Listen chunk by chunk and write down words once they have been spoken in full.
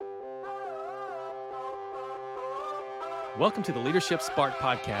Welcome to the Leadership Spark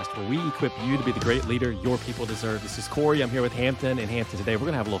podcast, where we equip you to be the great leader your people deserve. This is Corey. I'm here with Hampton. And Hampton, today we're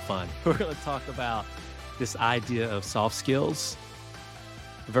going to have a little fun. We're going to talk about this idea of soft skills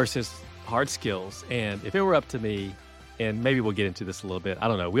versus hard skills. And if it were up to me, and maybe we'll get into this a little bit, I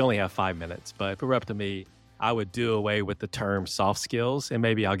don't know, we only have 5 minutes, but if it were up to me, I would do away with the term soft skills, and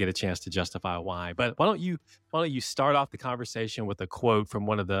maybe I'll get a chance to justify why. But why don't you start off the conversation with a quote from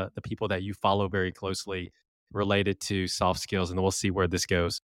one of the people that you follow very closely related to soft skills, and then we'll see where this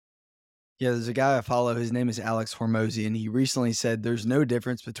goes. Yeah, there's a guy I follow. His name is Alex Hormozy, and he recently said there's no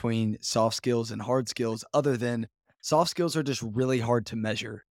difference between soft skills and hard skills other than soft skills are just really hard to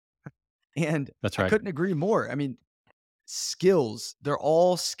measure. And That's I right. couldn't agree more. I mean, skills, they're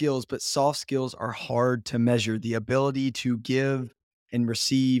all skills, but soft skills are hard to measure. The ability to give and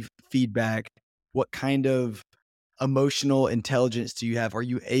receive feedback. What kind of emotional intelligence do you have? Are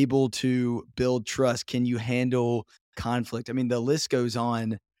you able to build trust? Can you handle conflict? I mean, the list goes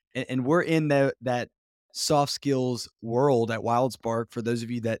on. And we're in that soft skills world at WildSpark. For those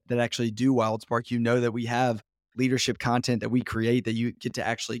of you that actually do WildSpark, you know that we have leadership content that we create that you get to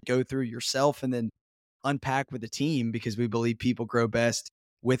actually go through yourself and then unpack with the team, because we believe people grow best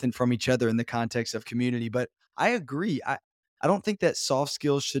with and from each other in the context of community. But I agree. I don't think that soft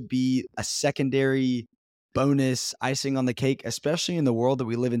skills should be a secondary bonus icing on the cake, especially in the world that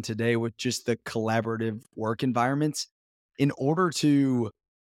we live in today with just the collaborative work environments. In order to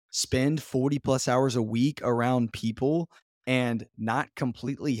spend 40 plus hours a week around people and not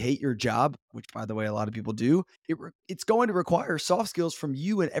completely hate your job, which by the way, a lot of people do, it's going to require soft skills from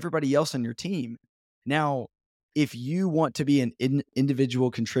you and everybody else on your team. Now, if you want to be an individual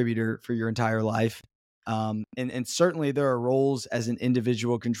contributor for your entire life, and certainly there are roles as an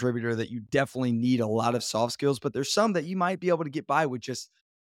individual contributor that you definitely need a lot of soft skills, but there's some that you might be able to get by with just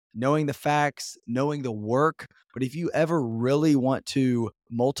knowing the facts, knowing the work. But if you ever really want to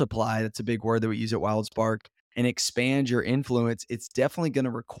multiply, that's a big word that we use at WildSpark, and expand your influence, it's definitely going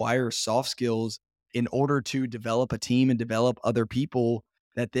to require soft skills in order to develop a team and develop other people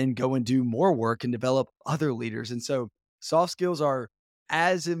that then go and do more work and develop other leaders. And so soft skills are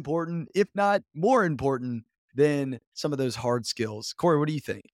as important, if not more important, than some of those hard skills. Corey, what do you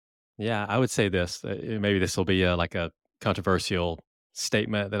think? Yeah, I would say this. Maybe this will be like a controversial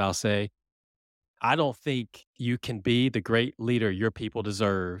statement that I'll say. I don't think you can be the great leader your people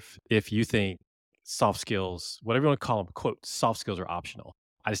deserve if you think soft skills, whatever you want to call them, quote, soft skills are optional.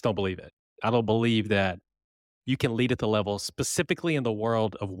 I just don't believe it. I don't believe that you can lead at the level, specifically in the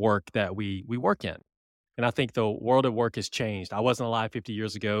world of work that we work in. And I think the world of work has changed. I wasn't alive 50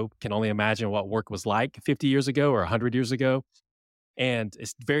 years ago, can only imagine what work was like 50 years ago or 100 years ago. And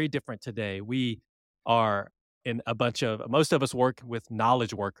it's very different today. We are in most of us work with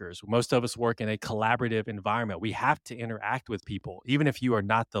knowledge workers. Most of us work in a collaborative environment. We have to interact with people. Even if you are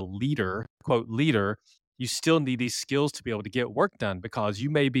not the leader, quote, leader, you still need these skills to be able to get work done, because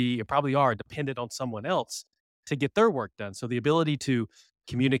you probably are dependent on someone else to get their work done. So the ability to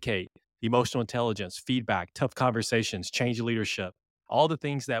communicate, emotional intelligence, feedback, tough conversations, change leadership, all the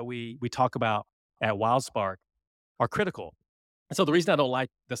things that we talk about at WildSpark are critical. And so the reason I don't like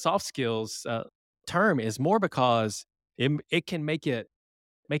the soft skills term is more because it can make it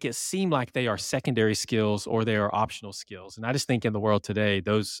seem like they are secondary skills or they are optional skills. And I just think in the world today,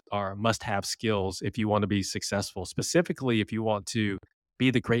 those are must-have skills if you want to be successful, specifically if you want to be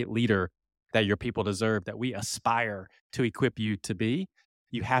the great leader that your people deserve, that we aspire to equip you to be.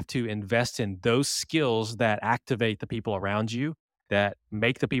 You have to invest in those skills that activate the people around you, that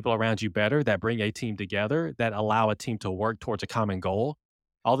make the people around you better, that bring a team together, that allow a team to work towards a common goal.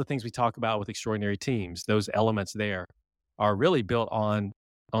 All the things we talk about with extraordinary teams, those elements there are really built on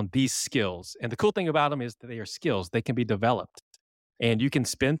these skills. And the cool thing about them is that they are skills. They can be developed. And you can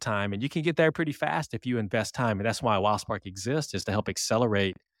spend time and you can get there pretty fast if you invest time. And that's why WildSpark exists, is to help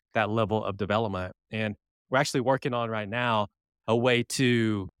accelerate that level of development. And we're actually working on right now a way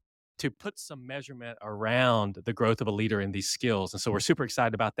to put some measurement around the growth of a leader in these skills. And so we're super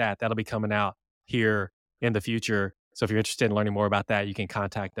excited about that. That'll be coming out here in the future. So if you're interested in learning more about that, you can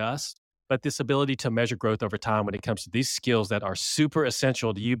contact us. But this ability to measure growth over time when it comes to these skills that are super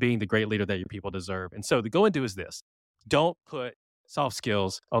essential to you being the great leader that your people deserve. And so the go and do is this: don't put soft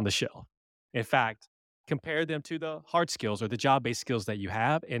skills on the shelf. In fact, compare them to the hard skills or the job-based skills that you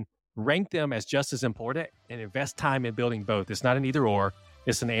have and rank them as just as important and invest time in building both. It's not an either or,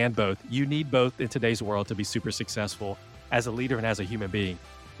 it's an and both. You need both in today's world to be super successful as a leader and as a human being.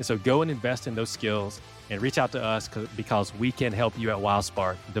 And so go and invest in those skills and reach out to us because we can help you at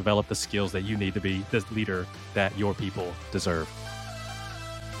WildSpark develop the skills that you need to be the leader that your people deserve.